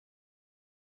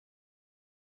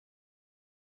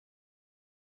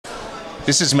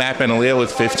This is Matt Benalil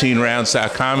with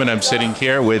 15rounds.com, and I'm sitting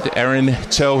here with Erin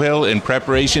Toughill in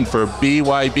preparation for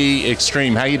BYB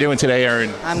Extreme. How you doing today,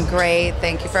 Erin? I'm great.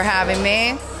 Thank you for having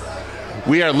me.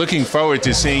 We are looking forward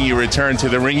to seeing you return to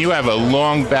the ring. You have a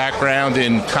long background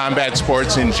in combat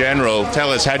sports in general.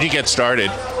 Tell us, how did you get started?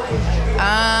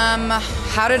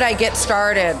 How did I get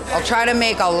started? I'll try to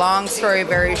make a long story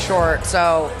very short.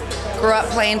 So, grew up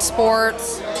playing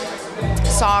sports,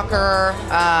 soccer,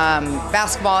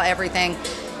 basketball, everything.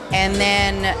 And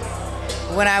then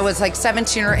when I was like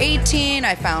 17 or 18,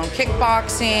 I found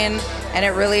kickboxing, and it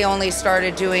really only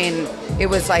started doing, it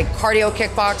was like cardio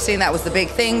kickboxing. That was the big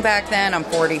thing back then. I'm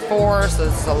 44, so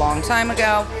this is a long time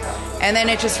ago. And then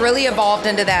it just really evolved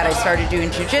into that. I started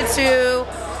doing jiu-jitsu,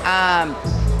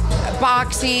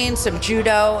 boxing, some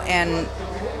judo, and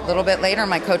a little bit later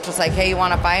my coach was like, hey, you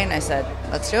want to fight? And I said,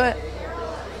 let's do it.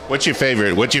 What's your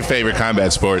favorite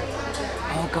combat sport?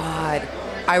 Oh God,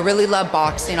 I really love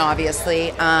boxing,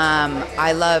 obviously.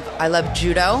 I love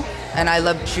judo, and I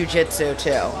love jiu-jitsu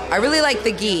too. I really like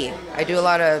the gi. I do a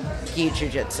lot of gi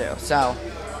jiu-jitsu. So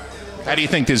how do you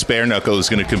think this bare knuckle is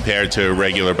going to compare to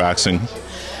regular boxing?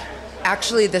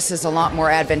 Actually, this is a lot more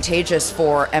advantageous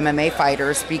for MMA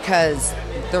fighters because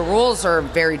the rules are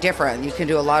very different. You can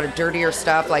do a lot of dirtier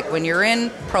stuff. Like when you're in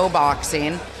pro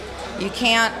boxing, you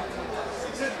can't,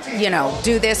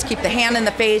 do this, keep the hand in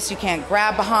the face. You can't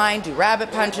grab behind, do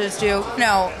rabbit punches,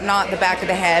 not the back of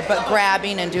the head, but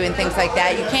grabbing and doing things like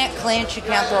that. You can't clinch, you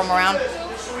can't throw them around.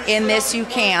 In this, you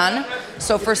can.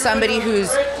 So for somebody who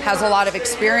has a lot of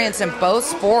experience in both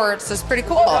sports, it's pretty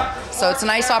cool. So it's a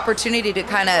nice opportunity to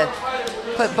kind of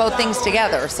put both things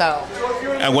together. So.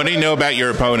 And what do you know about your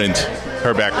opponent,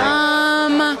 her background?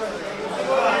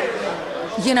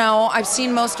 I've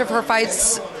seen most of her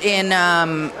fights in,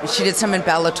 she did some in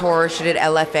Bellator, she did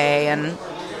LFA, and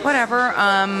whatever.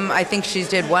 I think she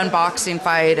did one boxing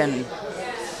fight, and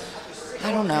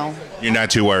I don't know. You're not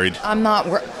too worried? I'm not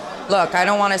Look, I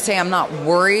don't want to say I'm not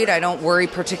worried. I don't worry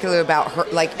particularly about her.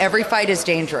 Like, every fight is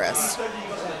dangerous.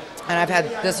 And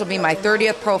this will be my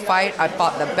 30th pro fight. I've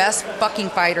fought the best fucking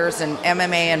fighters in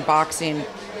MMA and boxing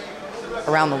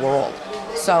around the world.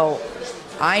 So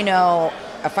I know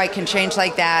a fight can change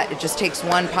like that. It just takes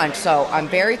one punch. So I'm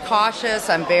very cautious.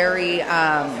 I'm very,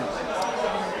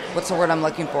 what's the word I'm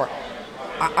looking for?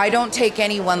 I don't take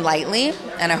anyone lightly,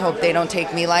 and I hope they don't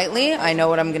take me lightly. I know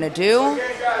what I'm going to do,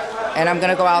 and I'm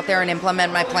going to go out there and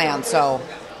implement my plan. So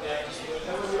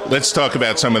let's talk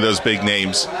about some of those big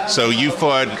names. So you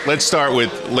fought, let's start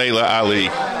with Laila Ali.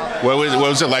 What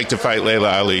was it like to fight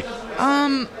Laila Ali?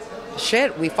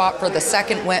 We fought for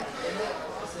the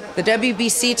the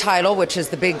WBC title, which is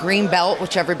the big green belt,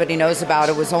 which everybody knows about.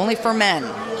 It was only for men.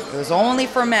 It was only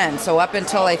for men. So up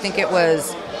until I think it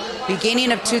was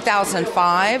beginning of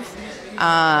 2005,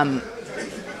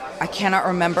 I cannot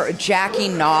remember, Jackie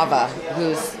Nava,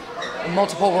 who's a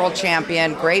multiple world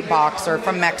champion, great boxer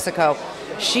from Mexico.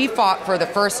 She fought for the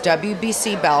first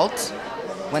WBC belt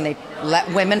when they let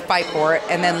women fight for it,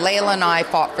 and then Layla and I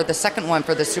fought for the second one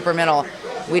for the super middle.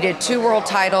 We did 2 world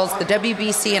titles, the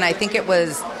WBC, and I think it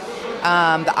was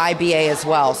the IBA as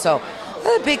well. So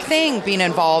a big thing being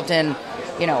involved in,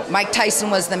 Mike Tyson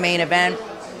was the main event.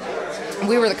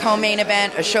 We were the co-main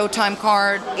event, a Showtime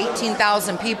card,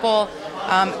 18,000 people.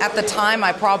 At the time,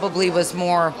 I probably was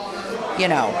more,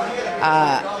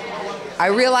 I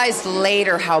realized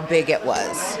later how big it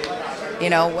was.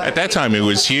 At that time, it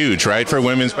was huge, right, for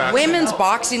women's boxing? Women's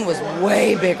boxing was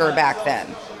way bigger back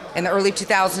then. In the early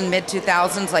 2000s,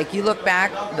 mid-2000s, like you look back,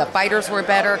 the fighters were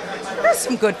better. There's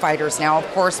some good fighters now, of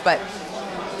course, but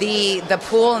the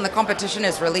pool and the competition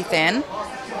is really thin.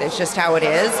 It's just how it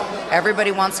is.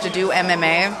 Everybody wants to do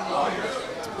MMA.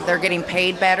 They're getting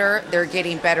paid better. They're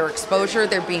getting better exposure.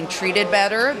 They're being treated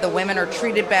better. The women are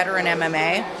treated better in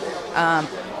MMA.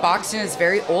 Boxing is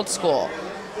very old school.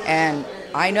 And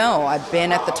I know, I've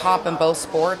been at the top in both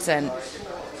sports, and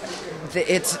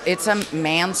it's a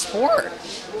man sport,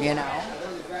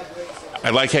 I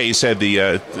like how you said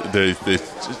the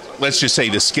let's just say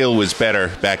the skill was better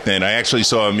back then. I actually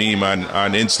saw a meme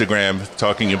on Instagram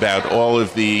talking about all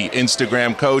of the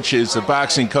Instagram coaches, the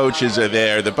boxing coaches are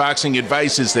there, the boxing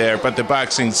advice is there, but the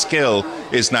boxing skill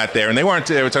is not there. And they were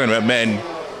talking about men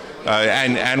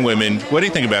and women. What do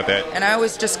you think about that? And I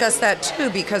always discuss that too,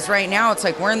 because right now it's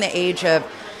like we're in the age of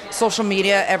social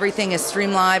media. Everything is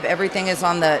streamed live. Everything is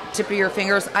on the tip of your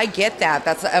fingers. I get that.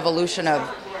 That's the evolution of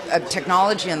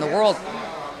technology in the world.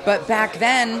 But back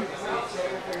then,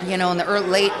 in the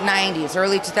late 90s,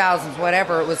 early 2000s,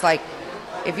 whatever, it was like,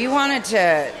 if you wanted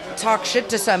talk shit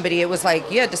to somebody, it was like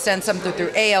you had to send something through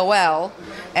AOL,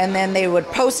 and then they would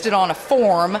post it on a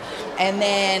form, and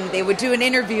then they would do an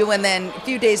interview, and then a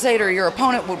few days later your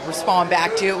opponent would respond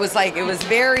back to you. It was like, it was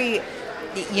very,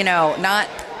 you know, not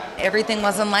everything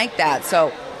wasn't like that.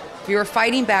 So if you were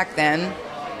fighting back then,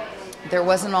 there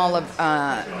wasn't all of,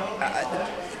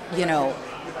 you know,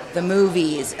 the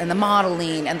movies and the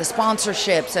modeling and the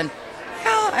sponsorships. And,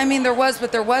 well, I mean, there was,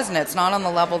 but there wasn't. It's not on the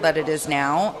level that it is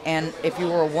now. And if you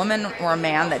were a woman or a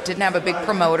man that didn't have a big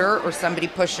promoter or somebody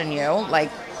pushing you, like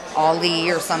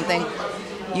Ali or something,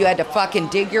 you had to fucking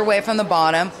dig your way from the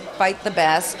bottom, fight the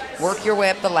best, work your way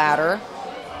up the ladder.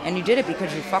 And you did it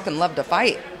because you fucking loved to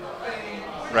fight.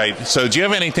 Right. So do you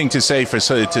have anything to say to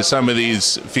some of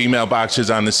these female boxers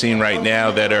on the scene right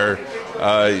now that are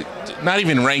not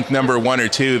even ranked number 1 or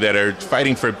 2, that are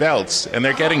fighting for belts, and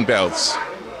they're getting belts?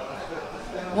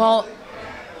 Well,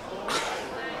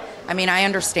 I mean, I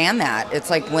understand that. It's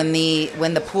like when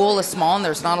the pool is small and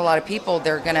there's not a lot of people,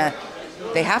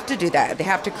 they have to do that. They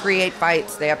have to create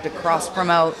fights. They have to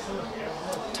cross-promote,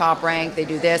 top rank. They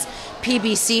do this.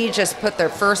 PBC just put their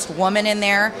first woman in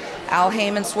there. Al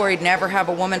Heyman swore he'd never have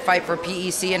a woman fight for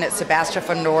PEC, and it's Sebastian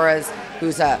Fondoras,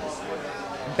 who's a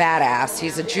badass.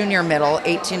 He's a junior middle,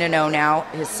 18-0 now.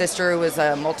 His sister, who is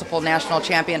a multiple national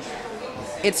champion.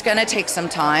 It's going to take some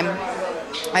time.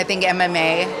 I think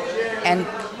MMA and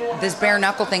this bare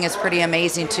knuckle thing is pretty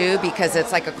amazing too, because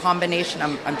it's like a combination.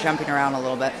 I'm jumping around a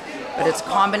little bit, but it's a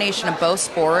combination of both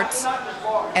sports,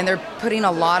 and they're putting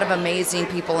a lot of amazing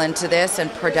people into this,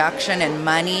 and production and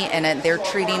money, and they're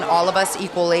treating all of us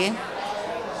equally.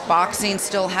 Boxing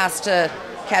still has to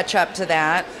catch up to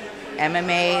that.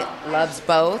 MMA loves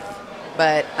both,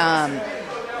 but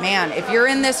man, if you're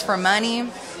in this for money,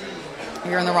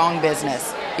 you're in the wrong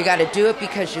business. You got to do it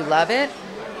because you love it.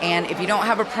 And if you don't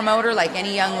have a promoter, like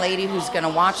any young lady who's going to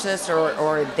watch this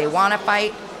or they want to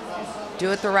fight, do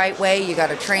it the right way. You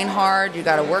got to train hard. You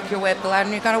got to work your way up the ladder,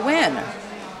 and you got to win.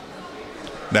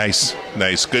 Nice.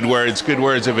 Good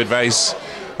words of advice.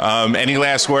 Any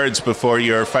last words before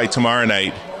your fight tomorrow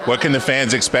night? What can the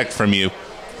fans expect from you?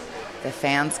 The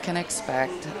fans can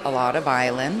expect a lot of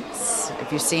violence.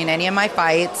 If you've seen any of my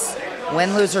fights,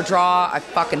 win, lose, or draw, I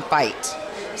fucking fight.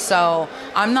 So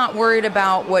I'm not worried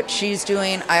about what she's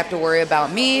doing. I have to worry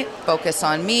about me, focus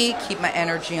on me, keep my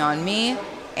energy on me,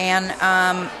 and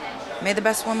may the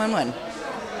best woman win.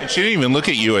 And she didn't even look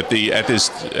at you at this.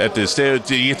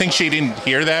 Do you think she didn't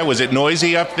hear that? Was it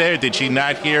noisy up there? Did she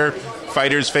not hear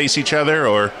fighters face each other,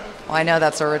 or? Well, I know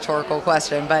that's a rhetorical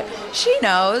question, but she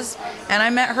knows. And I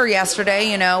met her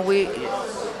yesterday. You know,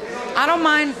 I don't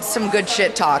mind some good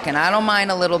shit talking. I don't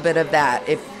mind a little bit of that.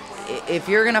 If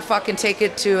you're gonna fucking take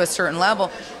it to a certain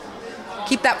level,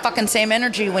 keep that fucking same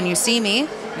energy when you see me.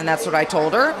 And that's what I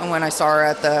told her. And when I saw her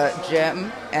at the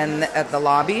gym and at the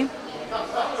lobby,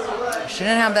 she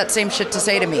didn't have that same shit to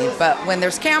say to me. But when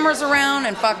there's cameras around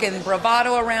and fucking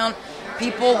bravado around,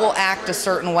 people will act a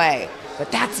certain way.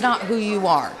 But that's not who you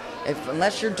are.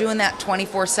 Unless you're doing that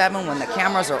 24/7 when the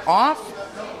cameras are off,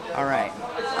 all right.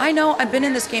 I know, I've been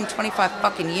in this game 25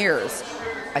 fucking years.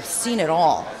 I've seen it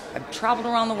all. I've traveled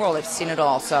around the world. I've seen it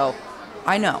all. So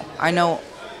I know.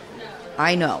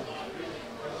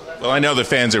 Well, I know the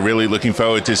fans are really looking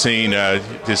forward to seeing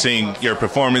your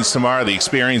performance tomorrow. The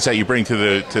experience that you bring to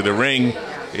the ring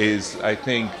is, I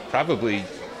think, probably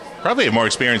more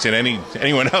experience than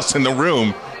anyone else in the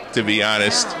room, to be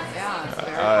honest. Yeah, it's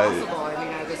very possible. I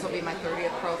mean, this will be my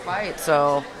 30th pro fight,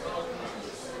 so.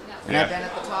 And I've been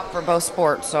at the top for both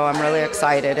sports, so I'm really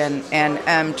excited.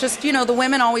 And just, you know, the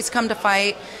women always come to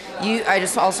fight. I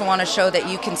just also want to show that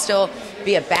you can still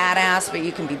be a badass, but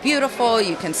you can be beautiful,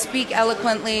 you can speak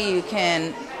eloquently, you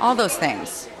can, all those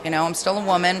things. You know, I'm still a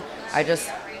woman.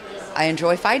 I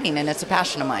enjoy fighting, and it's a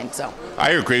passion of mine. So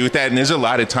I agree with that. And there's a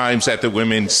lot of times that the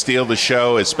women steal the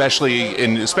show, especially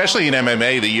in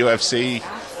MMA, the UFC,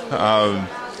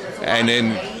 and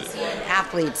in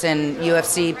athletes in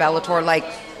UFC, Bellator, like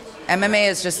MMA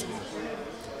is just.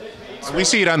 We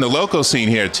see it on the local scene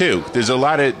here too. There's a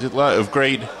lot of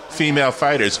great female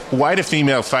fighters. Why do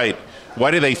female fight?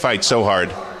 Why do they fight so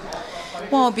hard?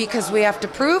 Well, because we have to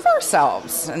prove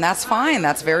ourselves, and that's fine.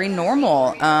 That's very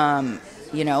normal.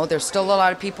 You know, there's still a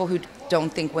lot of people who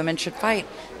don't think women should fight.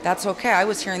 That's okay. I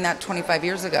was hearing that 25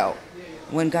 years ago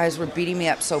when guys were beating me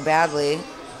up so badly.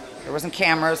 There wasn't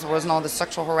cameras. There wasn't all the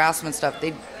sexual harassment stuff.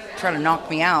 They'd try to knock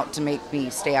me out to make me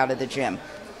stay out of the gym.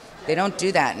 They don't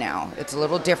do that now. It's a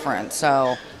little different.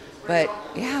 So, but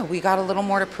yeah, we got a little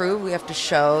more to prove. We have to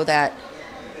show that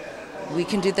we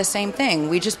can do the same thing.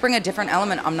 We just bring a different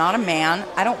element. I'm not a man.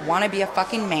 I don't want to be a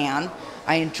fucking man.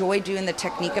 I enjoy doing the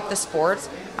technique of the sports.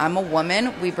 I'm a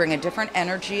woman. We bring a different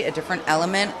energy, a different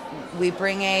element. We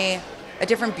bring a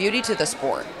different beauty to the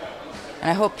sport. And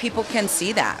I hope people can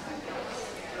see that.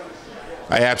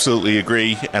 I absolutely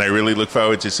agree, and I really look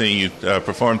forward to seeing you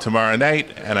perform tomorrow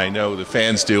night, and I know the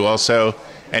fans do also.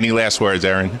 Any last words,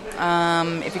 Erin?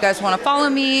 If you guys want to follow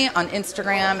me on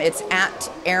Instagram, it's at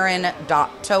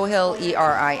Erin.Toughill,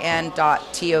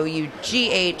 ERIN.TOUGHILL.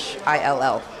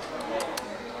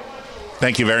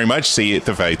 Thank you very much. See you at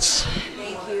the fights.